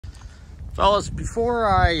Fellas, before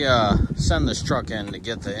I send this truck in to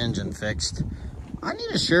get the engine fixed, I need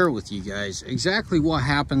to share with you guys exactly what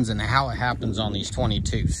happens and how it happens on these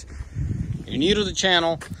 22s. If you're new to the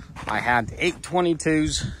channel, I had 8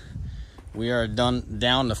 22s. We are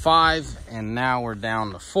down to 5, and now we're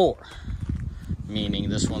down to 4. Meaning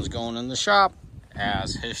this one's going in the shop.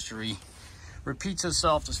 As history repeats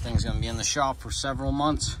itself, this thing's going to be in the shop for several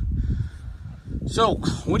months. So,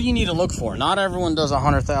 what do you need to look for? Not everyone does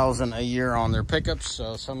 100,000 a year on their pickups,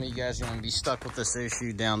 so some of you guys are going to be stuck with this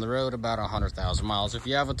issue down the road about 100,000 miles. If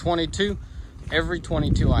you have a 22, every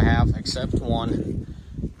 22 I have, except one,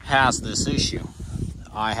 has this issue.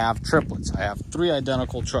 I have triplets. I have 3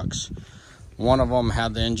 identical trucks. One of them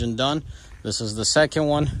had the engine done. This is the second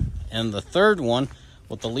one, and the third one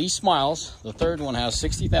with the least miles, the third one has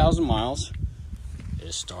 60,000 miles,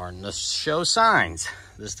 is starting to show signs.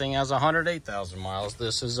 This thing has 108,000 miles.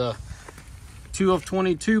 This is a 2 of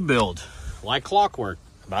 22 build, like clockwork.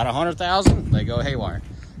 About 100,000, they go haywire.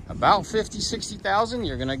 About 50, 60,000,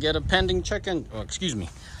 you're gonna get a pending check in, oh, excuse me,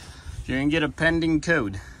 you're gonna get a pending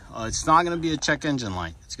code. It's not gonna be a check engine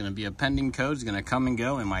light. It's gonna be a pending code. It's gonna come and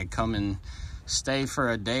go. It might come and stay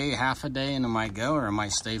for a day, half a day, and it might go, or it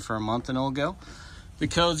might stay for a month and it'll go. The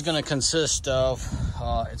code's going to consist of,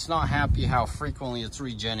 it's not happy how frequently it's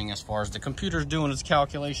regenning as far as the computer's doing its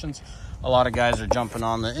calculations. A lot of guys are jumping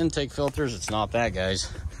on the intake filters. It's not that,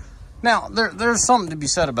 guys. Now, there's something to be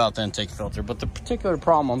said about the intake filter, but the particular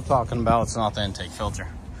problem I'm talking about, it's not the intake filter.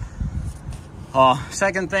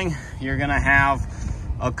 Second thing, you're going to have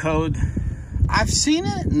a code. I've seen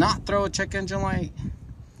it not throw a check engine light,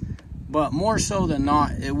 but more so than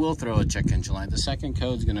not, it will throw a check engine light. The second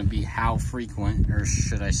code is going to be how frequent, or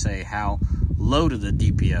should I say how loaded the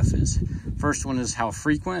DPF is. First one is how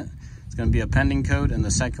frequent. It's going to be a pending code. And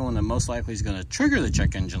the second one that most likely is going to trigger the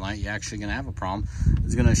check engine light, you're actually going to have a problem,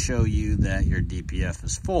 is going to show you that your DPF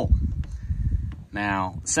is full.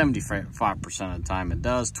 Now, 75% of the time it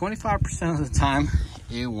does. 25% of the time,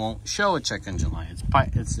 it won't show a check engine light.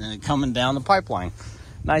 It's coming down the pipeline.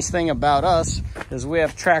 Nice thing about us is we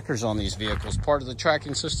have trackers on these vehicles. Part of the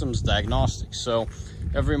tracking system is diagnostics. So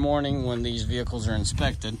every morning when these vehicles are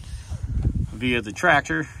inspected via the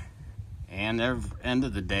tractor, and every end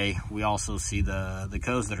of the day, we also see the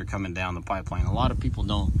codes that are coming down the pipeline. A lot of people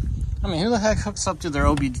don't. I mean, who the heck hooks up to their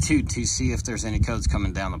OBD2 to see if there's any codes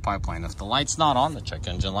coming down the pipeline? If the light's not on, the check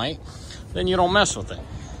engine light, then you don't mess with it.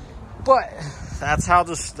 But that's how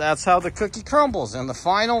the cookie crumbles. And the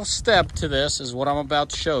final step to this is what I'm about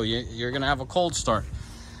to show you. You're going to have a cold start.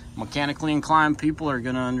 Mechanically inclined people are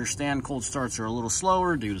going to understand cold starts are a little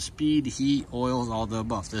slower due to speed, heat, oils, all the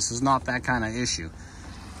above. This is not that kind of issue.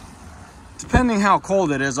 Depending how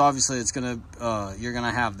cold it is, obviously it's going to you're going to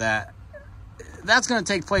have that. That's going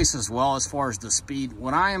to take place as well as far as the speed.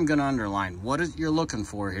 What I am going to underline, you're looking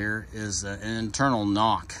for here is an internal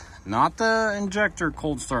knock. Not the injector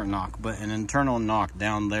cold start knock, but an internal knock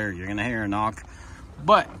down there. You're going to hear a knock.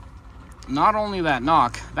 But not only that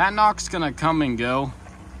knock's going to come and go.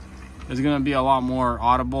 It's going to be a lot more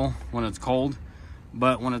audible when it's cold.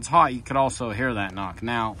 But when it's hot, you could also hear that knock.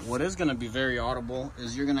 Now, what is going to be very audible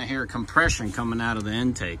is you're going to hear compression coming out of the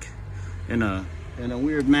intake in a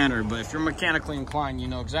weird manner. But if you're mechanically inclined, you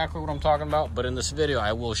know exactly what I'm talking about. But in this video,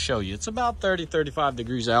 I will show you. It's about 30, 35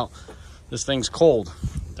 degrees out. This thing's cold.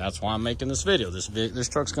 That's why I'm making this video. This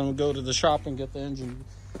truck's going to go to the shop and get the engine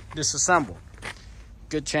disassembled.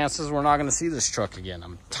 Good chances we're not going to see this truck again.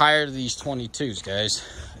 I'm tired of these 22s, guys.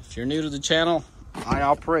 If you're new to the channel, I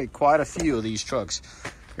operate quite a few of these trucks.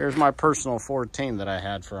 Here's my personal 14 that I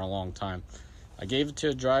had for a long time. I gave it to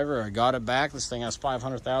a driver. I got it back. This thing has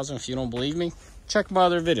 500,000. If you don't believe me, check my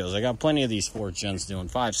other videos. I got plenty of these Ford Gens doing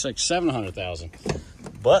 500, 600, 700,000.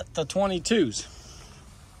 But the 22s,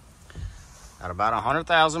 at about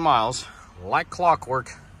 100,000 miles, like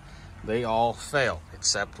clockwork, they all fail,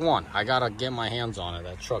 except one. I gotta get my hands on it,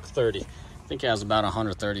 that truck 30. I think it has about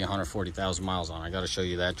 130, 140,000 miles on it. I gotta show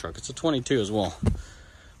you that truck. It's a 22 as well.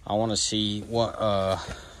 I wanna see what,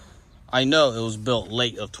 I know it was built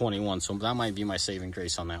late of 21, so that might be my saving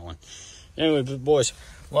grace on that one. Anyway, boys,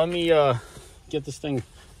 let me get this thing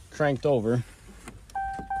cranked over.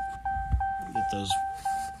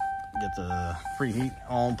 Get the preheat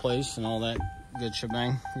all in place and all that good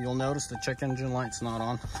shebang. You'll notice the check engine light's not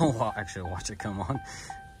on. Oh, actually, watch it come on.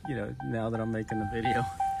 You know, now that I'm making the video.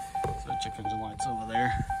 So check engine light's over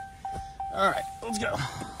there. All right, let's go.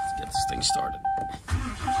 Let's get this thing started.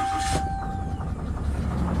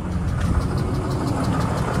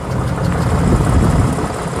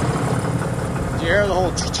 Do you hear the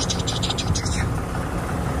whole...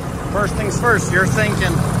 First things first, you're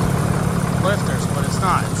thinking, lifters, but it's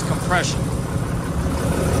not. It's compression.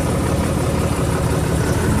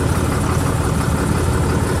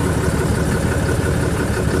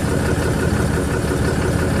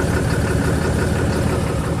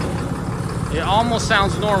 It almost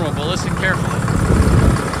sounds normal, but listen carefully.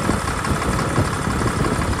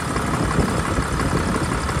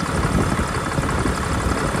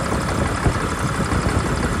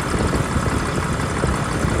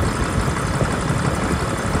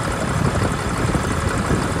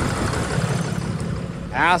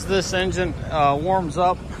 As this engine warms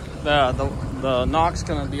up, the knock's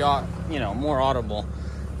going to be, you know, more audible.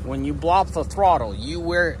 When you block the throttle, you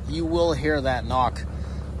will hear that knock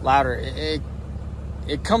louder.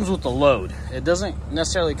 It comes with the load. It doesn't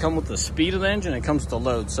necessarily come with the speed of the engine. It comes with the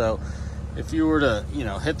load. So if you were to, you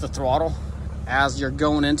know, hit the throttle as you're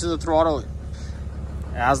going into the throttle,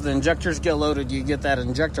 as the injectors get loaded, you get that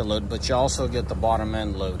injector load, but you also get the bottom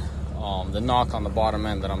end load, the knock on the bottom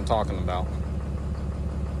end that I'm talking about.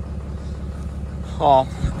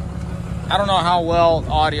 I don't know how well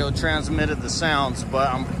audio transmitted the sounds, but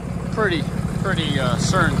I'm pretty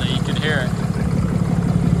certain that you could hear it.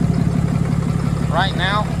 Right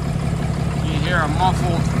now, you hear a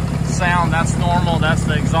muffled sound. That's normal. That's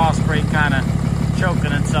the exhaust brake kind of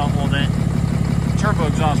choking itself. Well, the turbo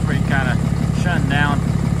exhaust brake kind of shutting down,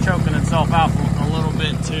 choking itself out a little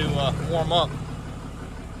bit to warm up.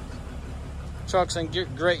 Truck's in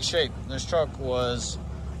great shape. This truck was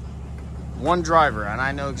one driver, and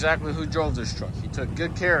I know exactly who drove this truck. He took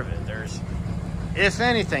good care of it. There's, if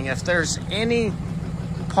anything, if there's any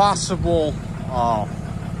possible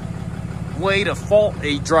way to fault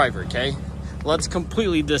a driver, okay, let's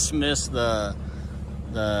completely dismiss the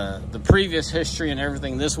previous history and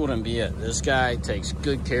everything. This wouldn't be it. This guy takes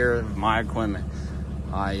good care of my equipment.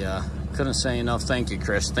 I couldn't say enough thank you,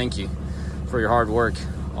 Chris. Thank you for your hard work.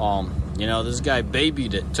 You know, this guy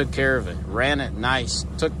babied it, took care of it, ran it nice,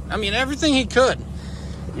 I mean, everything he could.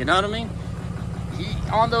 You know what I mean?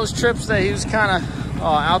 On those trips that he was kind of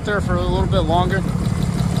out there for a little bit longer. You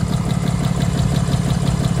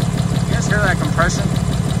guys hear that compression?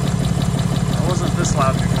 It wasn't this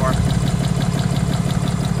loud before.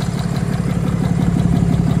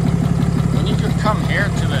 When you can come here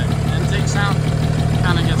to the intake sound, it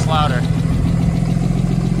kind of gets louder.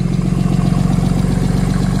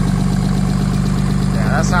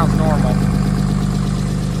 That sounds normal.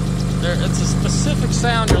 It's a specific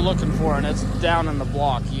sound you're looking for, and it's down in the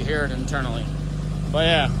block. You hear it internally. But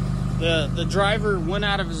yeah, the driver went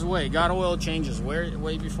out of his way, got oil changes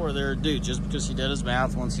way before they're due. Just because he did his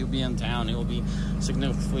math, once he'll be in town, he'll be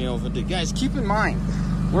significantly overdue. Guys, keep in mind,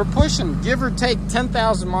 we're pushing, give or take,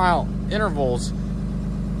 10,000 mile intervals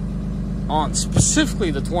on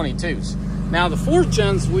specifically the 22s. Now, the 4th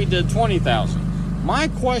gens, we did 20,000. My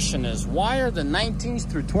question is, why are the 19s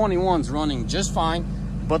through 21s running just fine,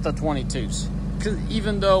 but the 22s? Because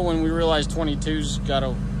even though when we realized 22s got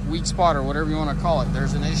a weak spot or whatever you want to call it,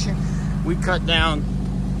 there's an issue, we cut down,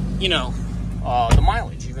 you know, the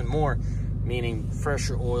mileage even more, meaning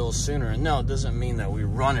fresher oil sooner. And no, it doesn't mean that we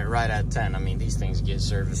run it right at 10. I mean, these things get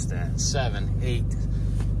serviced at 7, 8,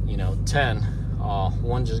 you know, 10.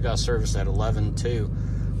 One just got serviced at 11 too.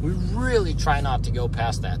 We really try not to go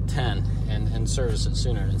past that 10 and service it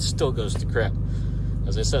sooner. It still goes to crap.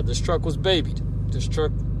 As I said, this truck was babied. This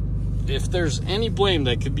truck, if there's any blame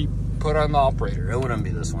that could be put on the operator, it wouldn't be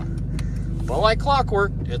this one. But like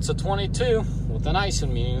clockwork, it's a 22 with an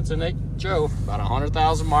icing, meaning it's an 8 Joe, about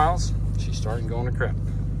 100,000 miles. She's starting going to crap.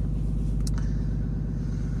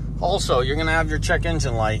 Also, you're gonna have your check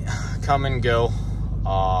engine light come and go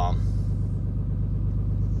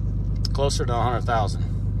closer to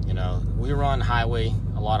 100,000. You know, we run highway,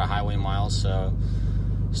 a lot of highway miles, so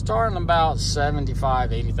starting about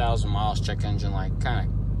 75, 80,000 miles, check engine light kind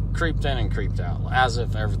of creeped in and creeped out, as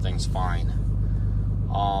if everything's fine.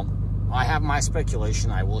 I have my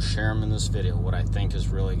speculation. I will share them in this video, what I think is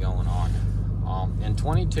really going on. In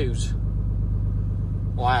 22s,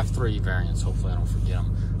 well, I have 3 variants. Hopefully I don't forget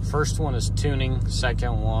them. First one is tuning.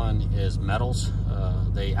 Second one is metals.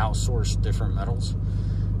 They outsource different metals.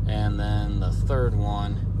 And then the third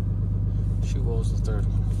one, shoot, what was the third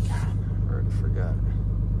one? God, I already forgot.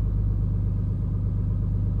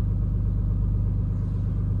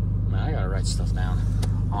 Man, I gotta write stuff down.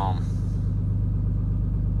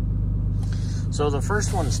 So the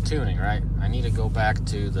first one is tuning, right? I need to go back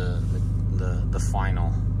to the final.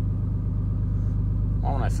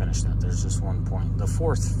 Why don't I finish that? There's just one point. The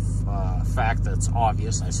fourth fact that's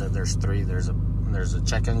obvious. I said there's 3. There's a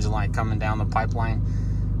check engine light coming down the pipeline.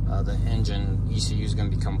 the engine ECU is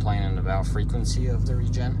going to be complaining about frequency of the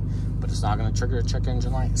regen, but it's not going to trigger a check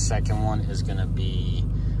engine light. Second one is going to be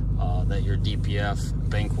that your DPF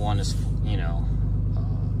bank 1 is, you know,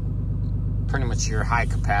 pretty much your high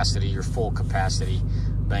capacity, your full capacity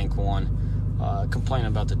bank 1. Complaining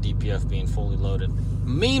about the DPF being fully loaded.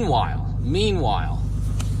 Meanwhile,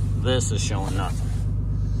 this is showing nothing.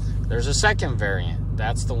 There's a second variant.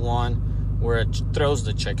 That's the one where it throws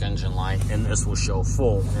the check engine light, and this will show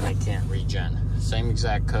full, and it can't regen. Same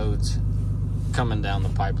exact codes coming down the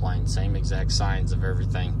pipeline, same exact signs of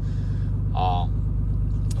everything.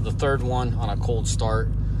 The third one, on a cold start,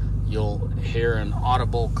 you'll hear an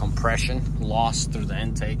audible compression loss through the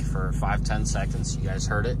intake for 5-10 seconds. You guys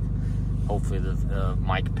heard it. Hopefully the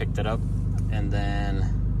mic picked it up. And then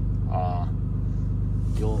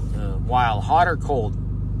while hot or cold,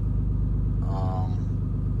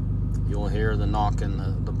 you'll hear the knock in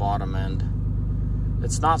the bottom end.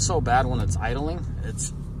 It's not so bad when it's idling.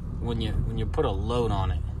 It's when you put a load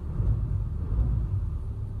on it.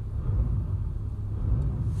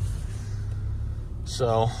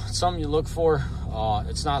 So it's something you look for.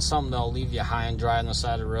 It's not something that'll leave you high and dry on the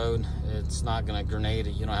side of the road. It's not gonna grenade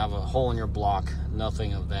it. You don't have a hole in your block,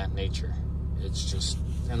 nothing of that nature. It's just,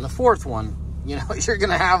 and the fourth one, you know, you're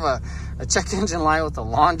gonna have a check engine light with a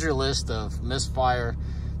laundry list of misfire.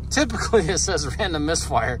 Typically it says random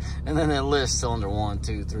misfire, and then it lists cylinder 1,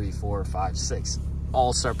 2, 3, 4, 5, 6,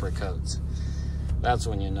 all separate codes. That's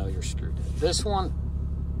when you know you're screwed. This one,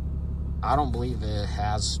 I don't believe it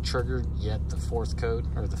has triggered yet the fourth code,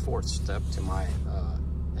 or the fourth step to my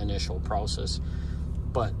initial process,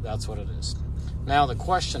 but that's what it is. Now the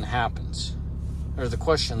question happens, or the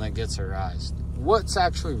question that gets arised: what's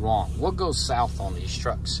actually wrong? What goes south on these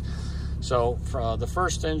trucks? So for the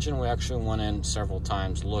first engine, we actually went in several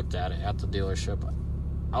times, looked at it at the dealership.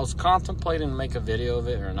 I was contemplating to make a video of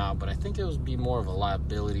it or not, but I think it would be more of a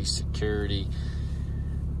liability, security.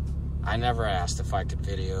 I never asked if I could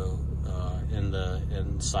video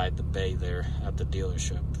inside the bay there at the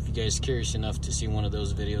dealership. If you guys are curious enough to see one of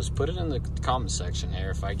those videos, put it in the comment section here.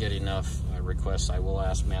 If I get enough requests, I will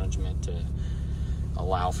ask management to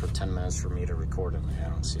allow for 10 minutes for me to record them. I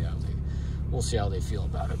don't see how we'll see how they feel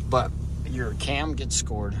about it. But your cam gets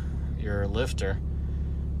scored, your lifter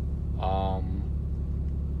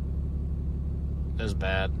is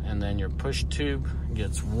bad, and then your push tube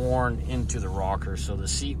gets worn into the rocker. So the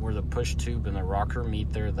seat where the push tube and the rocker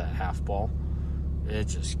meet there, that half ball, it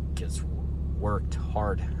just gets worked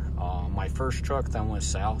hard. My first truck that went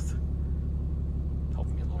south, help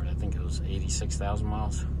me Lord, I think it was 86,000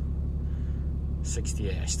 miles,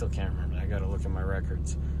 68, I still can't remember. I gotta look at my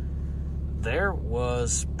records. There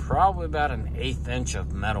was probably about an 1/8 inch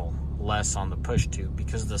of metal less on the push tube,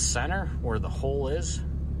 because the center where the hole is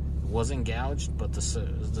wasn't gouged, but the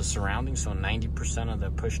surrounding, so 90% of the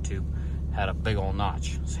push tube had a big old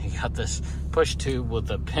notch. So you got this push tube with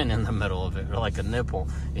a pin in the middle of it, or like a nipple,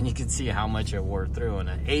 and you can see how much it wore through, and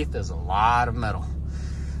 1/8 is a lot of metal.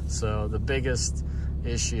 So the biggest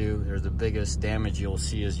issue, or the biggest damage you'll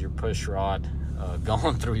see, is your push rod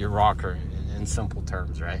going through your rocker, in simple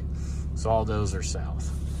terms, right? So all those are south.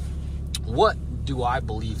 What do I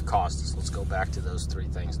believe caused this? Let's go back to those three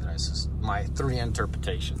things that my three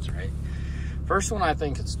interpretations, right? First one, I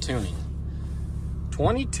think it's tuning.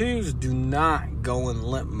 22s do not go in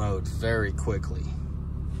limp mode very quickly.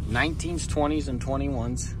 19s, 20s, and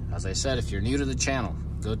 21s, as I said, if you're new to the channel,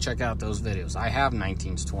 go check out those videos. I have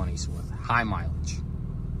 19s, 20s with high mileage,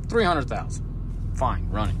 300,000, fine,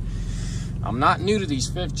 running. I'm not new to these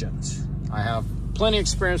 5th gens. I have plenty of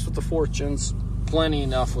experience with the 4th gens, plenty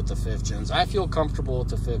enough with the 5th gens. I feel comfortable with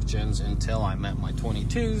the 5th gens until I met my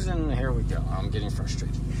 22s, and here we go. I'm getting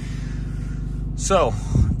frustrated. So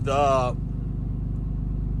the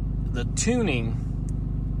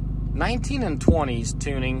tuning, 19 and 20s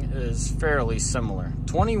tuning is fairly similar.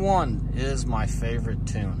 21 is my favorite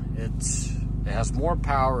tune. It has more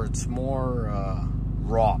power. It's more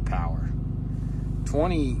raw power.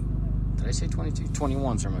 20, did I say 22?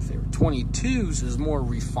 21s are my favorite. 22s is more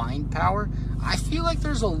refined power. I feel like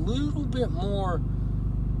there's a little bit more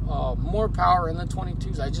power in the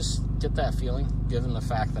 22s. I just get that feeling, given the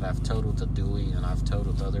fact that I've totaled the dually and I've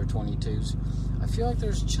totaled other 22s. I feel like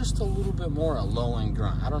there's just a little bit more a low-end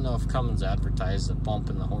grunt. I don't know if Cummins advertised a bump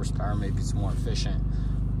in the horsepower. Maybe it's more efficient,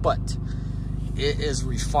 but it is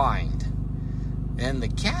refined. And the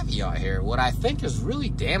caveat here, what I think is really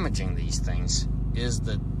damaging these things, is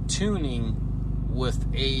the tuning with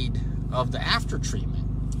aid of the after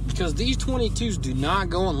treatment, because these 22s do not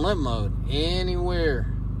go in limp mode anywhere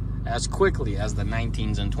as quickly as the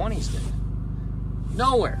 19s and 20s did.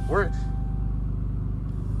 Nowhere.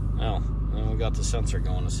 Well, then we got the sensor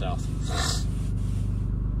going to south.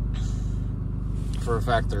 For a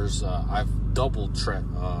fact, there's I've double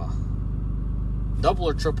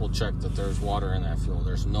or triple checked that there's water in that fuel.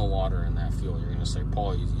 There's no water in that fuel. You're gonna say,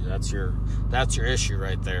 Paul, that's your issue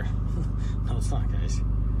right there. No, it's not, guys.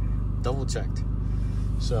 Double checked.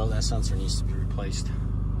 So that sensor needs to be replaced.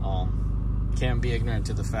 Can't be ignorant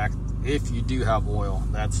to the fact if you do have oil,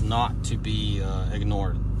 that's not to be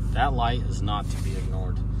ignored. That light is not to be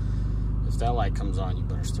ignored. If that light comes on, you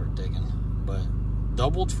better start digging. But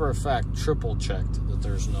doubled for a fact, triple checked that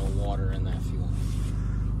there's no water in that fuel.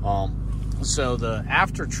 So the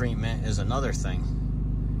after treatment is another thing.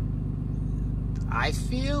 I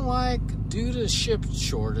feel like due to ship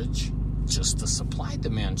shortage, just the supply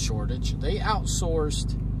demand shortage, they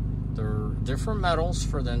outsourced their different metals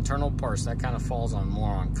for the internal parts. That kind of falls on more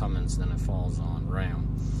on Cummins than it falls on Ram.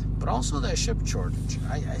 But also that ship shortage.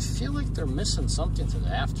 I feel like they're missing something to the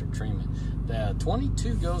after treatment. The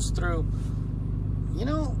 22 goes through, you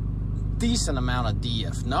know, decent amount of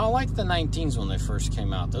DF. Not like the 19s when they first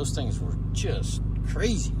came out. Those things were just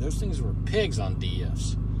crazy. Those things were pigs on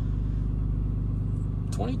DFs.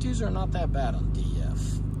 22s are not that bad on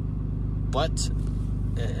DF. But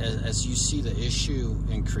as you see the issue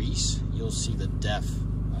increase, you'll see the DEF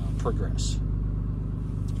progress.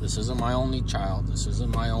 This isn't my only child. This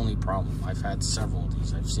isn't my only problem. I've had several of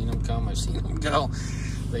these. I've seen them come. I've seen them go.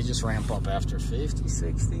 They just ramp up after 50,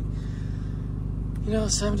 60. You know,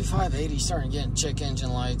 75, 80, starting getting check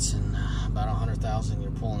engine lights, and about 100,000,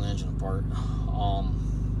 you're pulling the engine apart.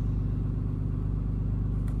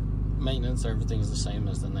 Maintenance, everything's the same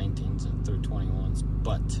as the 19s and through 21s,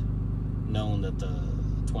 but knowing that the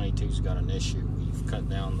 22's got an issue, we've cut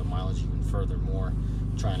down the mileage even furthermore,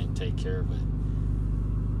 trying to take care of it.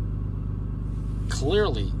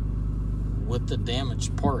 Clearly, with the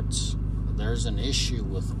damaged parts, there's an issue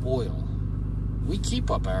with oil. We keep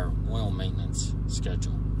up our oil maintenance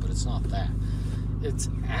schedule, but it's not that. It's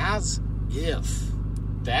as if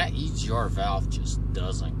that EGR valve just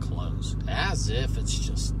doesn't close. As if it's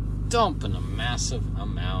just dumping a massive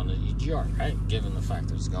amount of EGR, right? Given the fact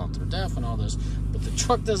that it's going through DEF and all this. But the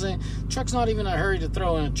truck's not even in a hurry to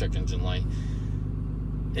throw in a check engine light.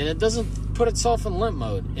 And it doesn't put itself in limp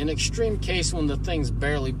mode. In extreme case when the thing's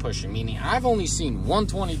barely pushing, meaning I've only seen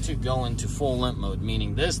 122 go into full limp mode,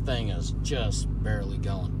 meaning this thing is just barely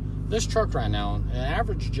going. This truck right now, an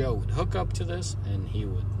average Joe would hook up to this and he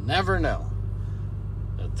would never know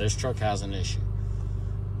that this truck has an issue.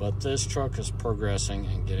 But this truck is progressing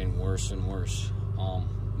and getting worse and worse.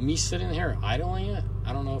 Me sitting here idling it,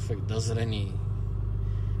 I don't know if it does it any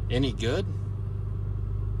good.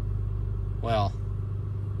 Well,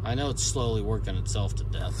 I know it's slowly working itself to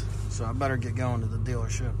death, so I better get going to the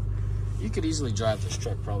dealership. You could easily drive this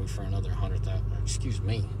truck probably for another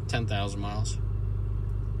 10,000 miles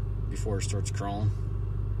before it starts crawling.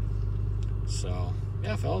 So,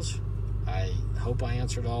 yeah, fellas, I hope I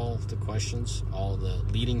answered all the questions, all the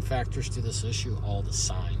leading factors to this issue, all the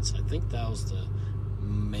signs. I think that was the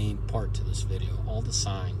main part to this video, all the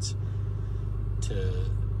signs to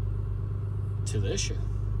the issue.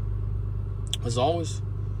 As always,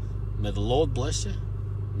 may the Lord bless you.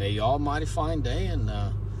 May y'all mighty fine day, and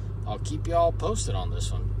I'll keep y'all posted on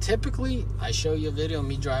this one. Typically, I show you a video of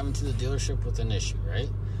me driving to the dealership with an issue, right?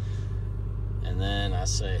 And then I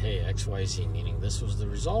say, hey, XYZ, meaning this was the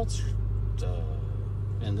results,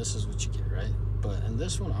 and this is what you get, right? But in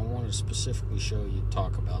this one, I wanted to specifically show you,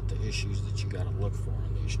 talk about the issues that you got to look for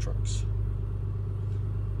in these trucks.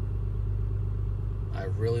 I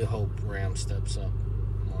really hope Ram steps up,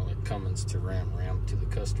 more like Cummins to Ram to the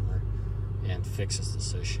customer, and fixes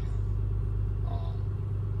this issue.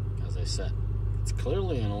 As I said, it's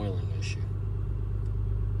clearly an oiling issue,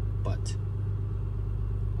 but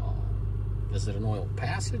is it an oil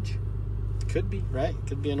passage? It could be, right? It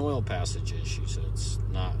could be an oil passage issue, so it's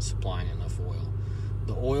not supplying enough oil.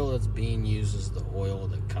 The oil that's being used is the oil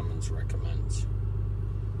that Cummins recommends,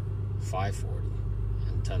 540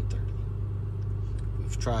 and 1030.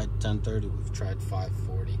 We've tried 1030, we've tried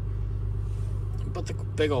 540. But the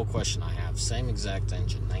big old question I have, same exact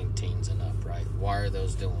engine, 19s and up, right? Why are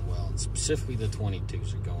those doing well? And specifically the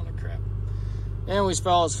 22s are going to crap. Anyways,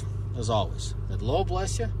 fellas, as always, may the Lord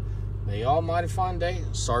bless you. May y'all mighty fine day.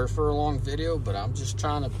 Sorry for a long video, but I'm just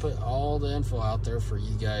trying to put all the info out there for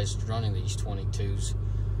you guys running these 22s.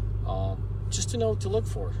 Just to know what to look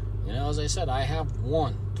for. You know, as I said, I have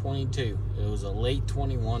one 22. It was a late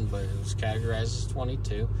 21, but it was categorized as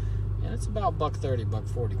 22. And it's about $130,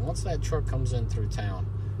 $140. Once that truck comes in through town,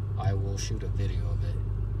 I will shoot a video of it.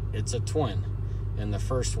 It's a twin, and the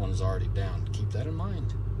first one is already down. Keep that in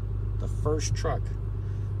mind. The first truck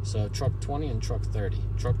So truck 20 and truck 30.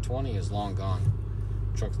 Truck 20 is long gone.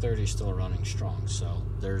 Truck 30 is still running strong. So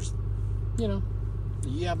there's, you know,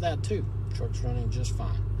 you have that too. Truck's running just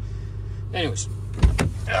fine. Anyways,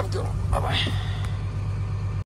 have a good one. Bye-bye.